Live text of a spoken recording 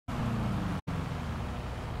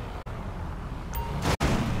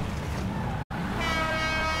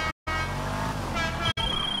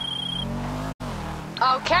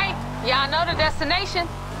Okay, y'all know the destination.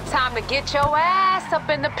 Time to get your ass up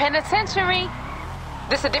in the penitentiary.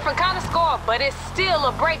 This a different kind of score, but it's still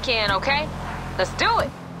a break-in, okay? Let's do it.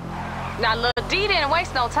 Now, Lil D didn't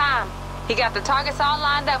waste no time. He got the targets all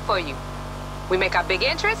lined up for you. We make our big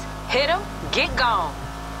entrance, hit him, get gone.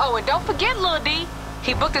 Oh, and don't forget Lil D.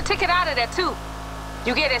 He booked a ticket out of there, too.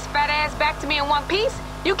 You get his fat ass back to me in one piece,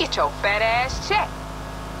 you get your fat ass check.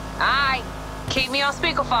 All right, keep me on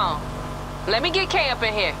speakerphone. Let me get K up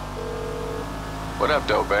in here. What up,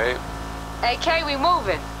 though, babe? Hey, K, we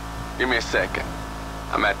moving. Give me a second.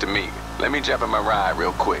 I'm at the meeting. Let me jump in my ride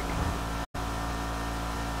real quick.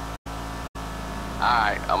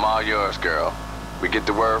 Alright, I'm all yours, girl. We get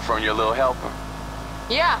the word from your little helper?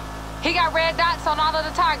 Yeah, he got red dots on all of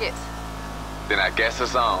the targets. Then I guess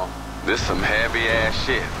it's on. This some heavy-ass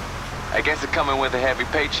shit. I guess it's coming with a heavy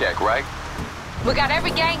paycheck, right? We got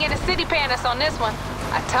every gang in the city paying us on this one.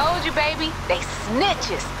 I told you, baby, they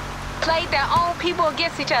snitches. Played their own people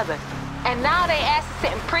against each other. And now they ass is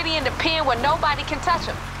sitting pretty in the pen where nobody can touch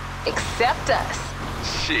them. Except us.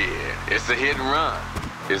 Shit, it's a hit and run.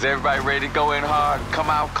 Is everybody ready to go in hard and come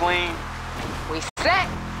out clean? We set.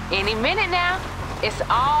 Any minute now, it's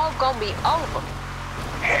all gonna be over.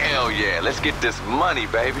 Hell yeah, let's get this money,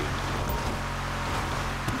 baby.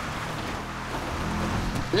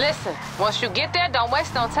 Listen, once you get there, don't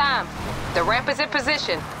waste no time. The ramp is in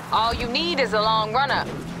position. All you need is a long run-up.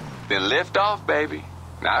 Then lift off, baby.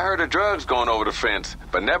 Now, I heard of drugs going over the fence,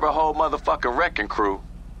 but never a whole motherfucking wrecking crew.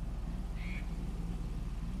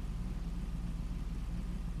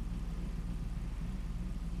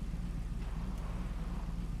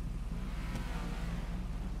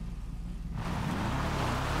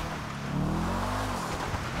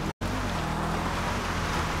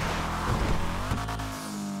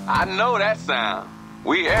 I know that sound.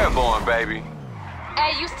 We airborne, baby.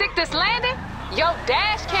 Hey, you stick this landing? Yo,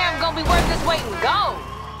 dash cam gonna be worth its weight in gold.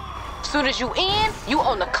 Soon as you in, you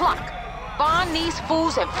on the clock. Find these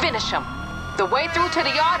fools and finish them. The way through to the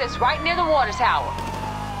yard is right near the water tower.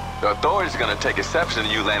 The authorities are gonna take exception to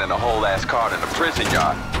you landing a whole-ass card in the prison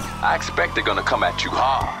yard. I expect they're gonna come at you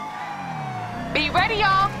hard. Be ready,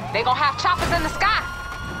 y'all. They gonna have choppers in the sky.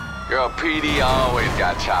 Girl, PD always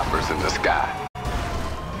got choppers in the sky.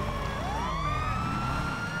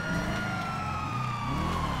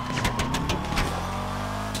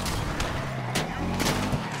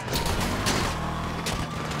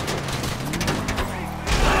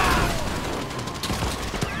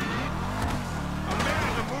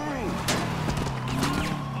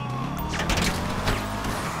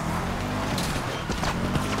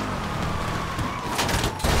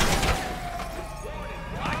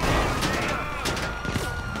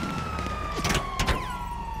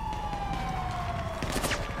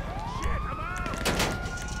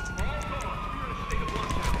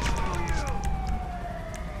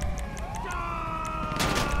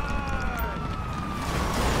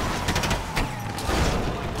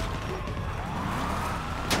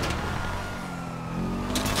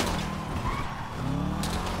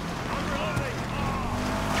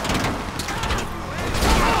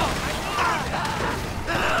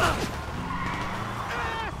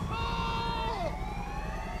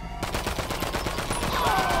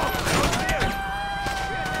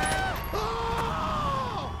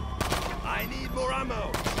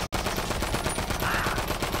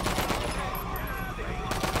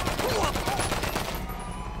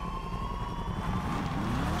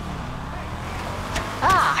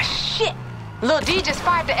 Lil D just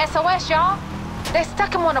fired the SOS, y'all. They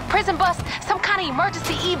stuck him on a prison bus, some kind of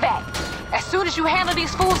emergency evac. As soon as you handle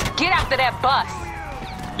these fools, get after that bus.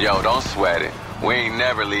 Yo, don't sweat it. We ain't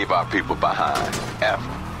never leave our people behind, ever.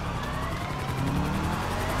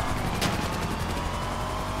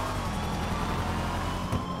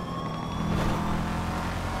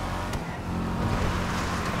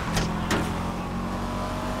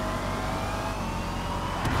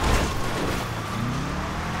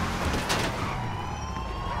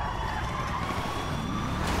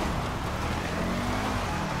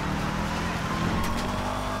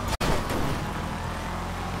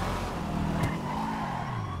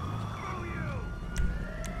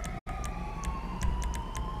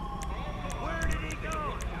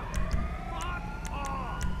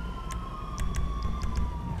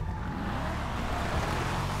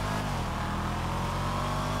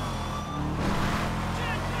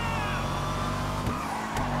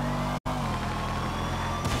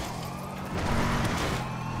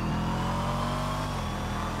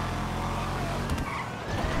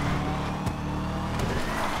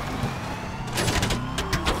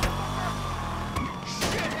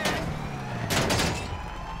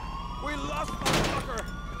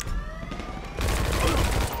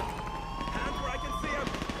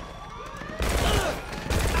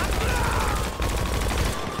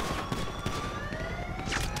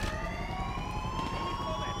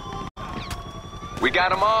 We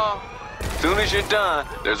got them all? Soon as you're done,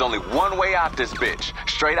 there's only one way out this bitch.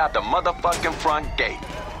 Straight out the motherfucking front gate.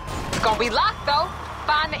 It's gonna be locked, though.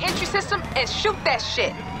 Find the entry system and shoot that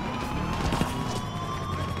shit.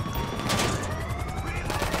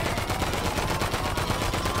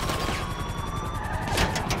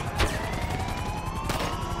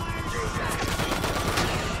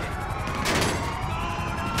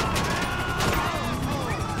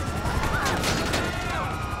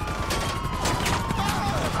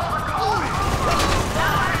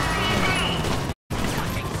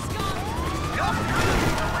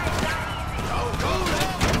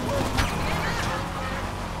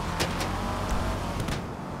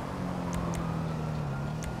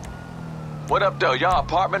 What up, though? Y'all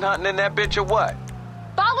apartment hunting in that bitch or what?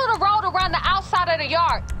 Follow the road around the outside of the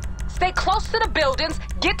yard. Stay close to the buildings,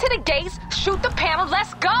 get to the gates, shoot the panel,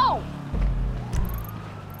 let's go!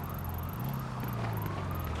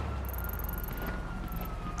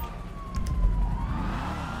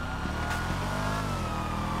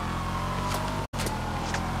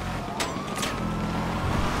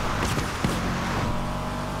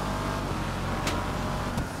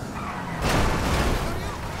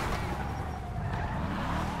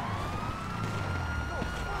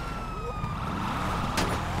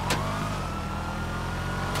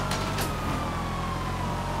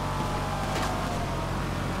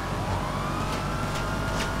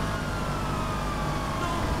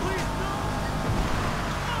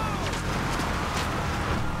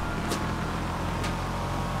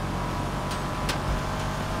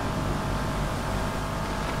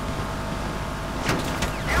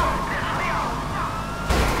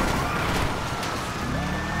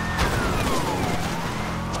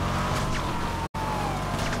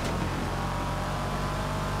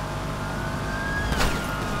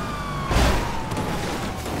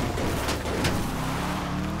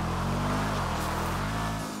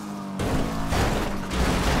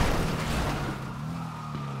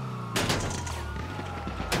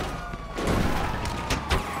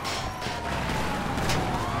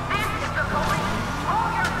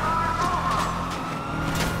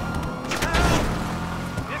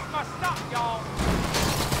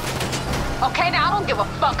 Okay, now I don't give a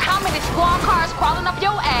fuck how many squad cars crawling up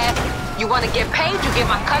your ass. You wanna get paid, you get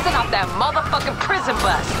my cousin off that motherfucking prison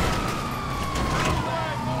bus.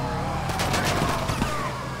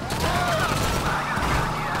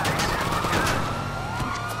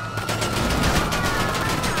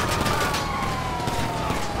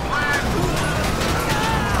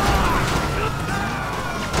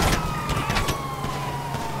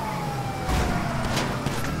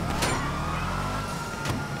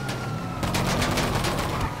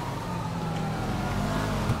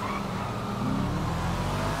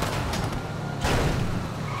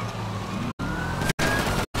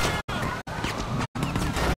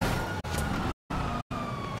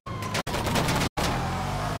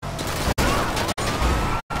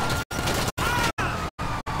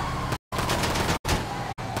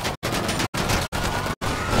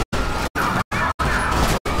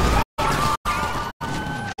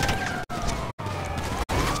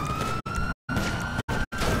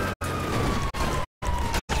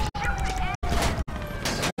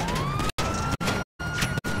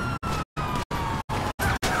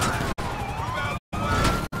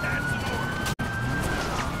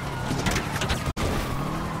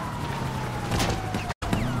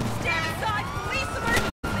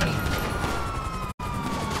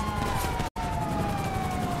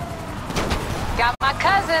 Got my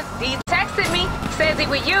cousin. He texted me. Says he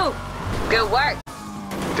with you. Good work.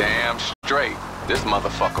 Damn straight. This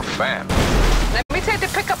motherfucker fam. Let me take the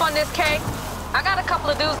pickup on this, K. I got a couple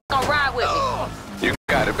of dudes gonna ride with me. You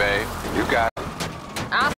got it, babe. You got it.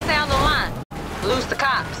 I'll stay on the line. Lose the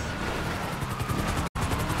cops.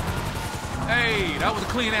 Hey, that was a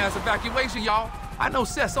clean-ass evacuation, y'all. I know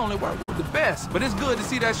Seth's only work with the best, but it's good to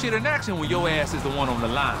see that shit in action when your ass is the one on the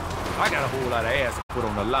line. I got a whole lot of ass to put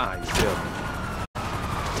on the line, you feel me?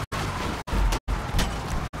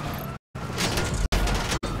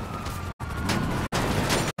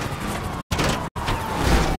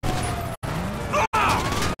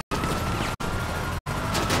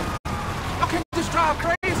 Y'all can't just drive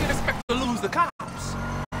crazy and expect to lose the cops.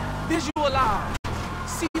 Visualize.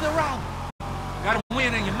 See the route. Gotta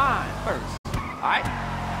win in your mind first, alright?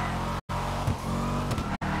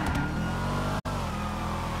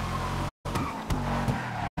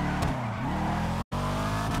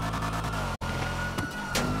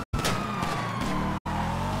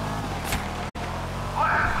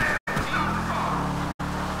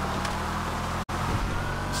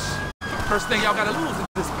 First thing y'all gotta lose is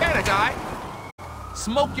this panic, alright?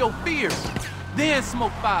 Smoke your fears. then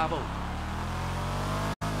smoke 5-0.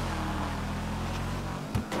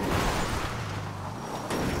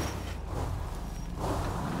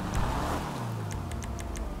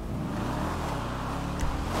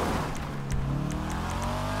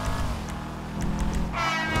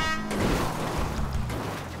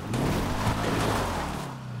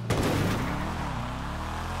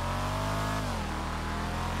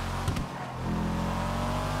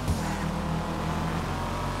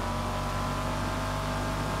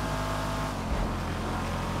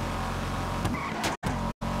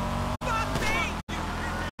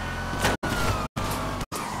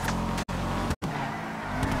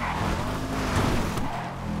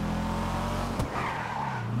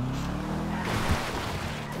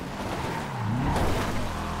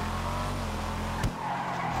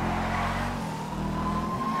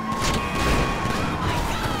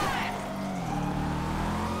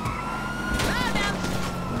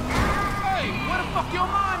 Your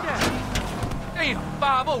mind at? Damn,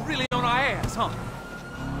 5-0 really on our ass, huh?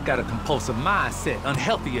 Got a compulsive mindset,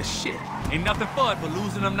 unhealthy as shit. Ain't nothing fun but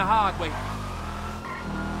losing them the hard way.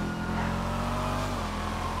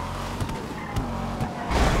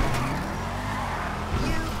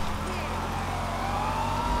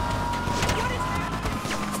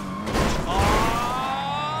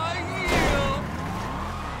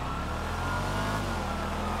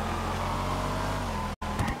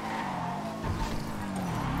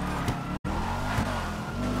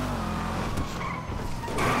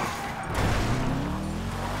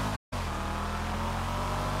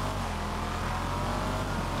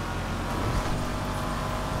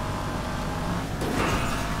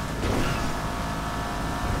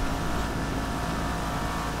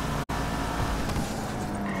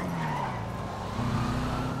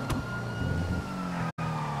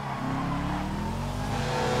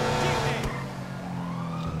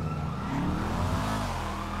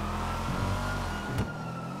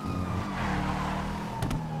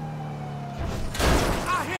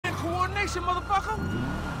 Motherfucker!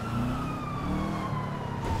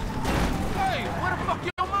 Hey, where the fuck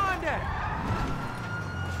your mind at?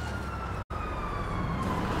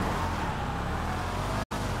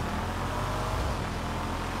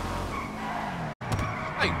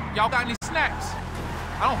 Hey, y'all got any snacks?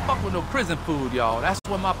 I don't fuck with no prison food, y'all. That's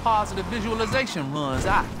where my positive visualization runs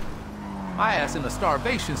out. My ass in a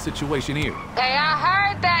starvation situation here. Hey, I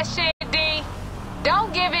heard that shit, D.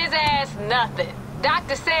 Don't give his ass nothing.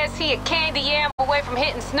 Doctor says he a candy yam away from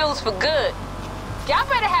hitting snooze for good. Y'all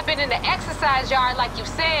better have been in the exercise yard like you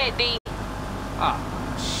said, D. Ah,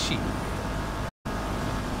 shit.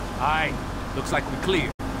 Alright, looks like we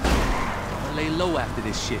clear. I'm gonna lay low after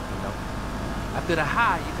this shit, you know. After the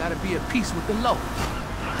high, you gotta be at peace with the low.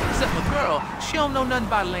 Except my girl, she don't know nothing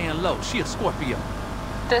about laying low. She a Scorpio.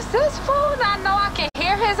 Does this fool not know I can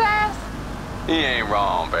hear his ass? He ain't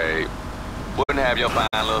wrong, babe. Wouldn't have your fine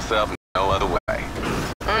little self no other way.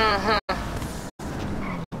 Mm-hmm.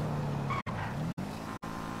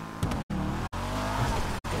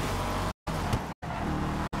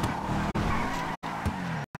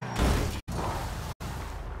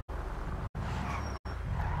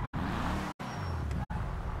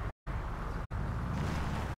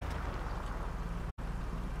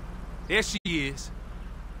 There she is.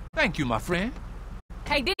 Thank you, my friend.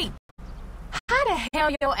 Hey, D, how the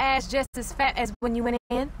hell your ass just as fat as when you went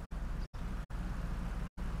in?